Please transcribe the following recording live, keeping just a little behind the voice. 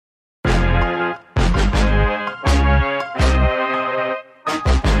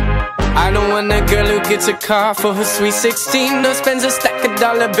want a girl who gets a car for her sweet 16, or spends a stack of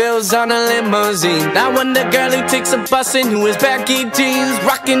dollar bills on a limousine. I want a girl who takes a bus and who wears baggy jeans,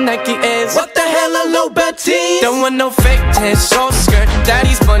 rocking Nike Airs. What the hell are low Bettines? Don't want no fake tan, short skirt.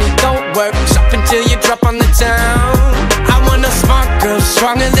 Daddy's money don't work. Shop until you drop on the town. I want a smart girl,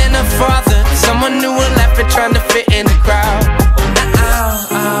 stronger than her father, someone who will laugh at trying to fit in the crowd.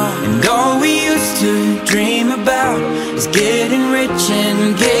 And all we used to dream about is getting rich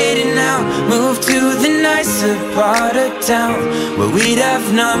and getting out. Move to the nicer part of town where we'd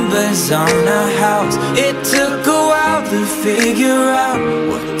have numbers on our house. It took a while to figure out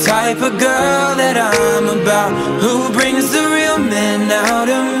what type of girl that I'm about, who brings the real man out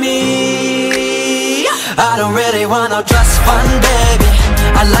of me. I don't really want no trust fund, baby.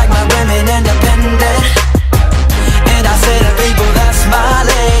 I like my women independent, and I say to people, that's my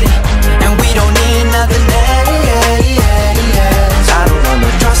lady, and we don't need nothing else. I don't want no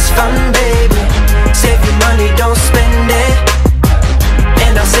trust fund, baby. Save your money, don't spend it.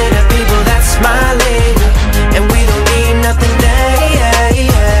 And I say to people, that's my lady, and we don't need nothing else.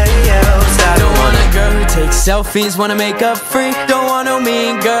 I don't want a girl who takes selfies, wanna make up free. Don't want no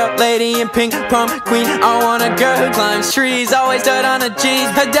mean girl, lady in pink, prom queen. I want a girl who climbs trees, always dirt on her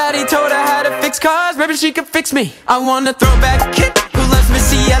jeans. Her daddy told her how to fix cars, maybe she could fix me. I want a throwback kid who loves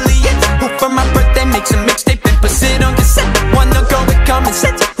Missy Elliott, who for my birthday makes a mixtape and puts it on cassette. Wanna go with common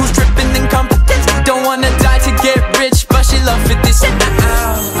sense, who's dripping in confidence. Don't wanna die to get rich, but she love 50 Cent.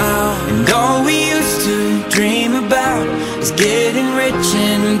 And all we used to dream about is getting rich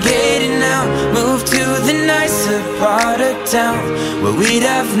and getting out. Move to the nicer part of town where we'd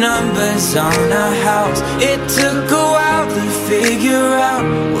have numbers on our house. It took a while to figure out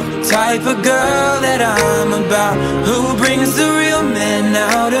what type of girl that I'm about, who brings the real man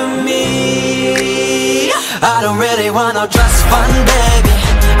out of me. I don't really want no trust fund, baby.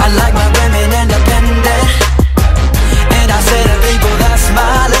 I like my women independent, and I say to people, that's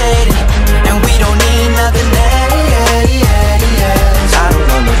my lady, and we don't need nothing else. I don't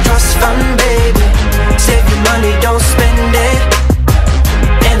want no trust fund, baby. Save your money, don't spend it.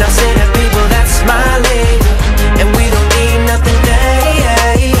 And I say to people, that's my lady, and we don't need nothing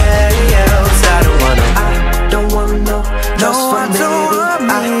else. I don't want no trust fund, baby.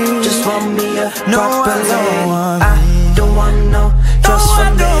 I just want me a proper lady. I don't want no trust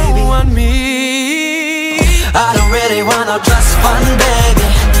fund, baby. I don't really want no trust fund, baby.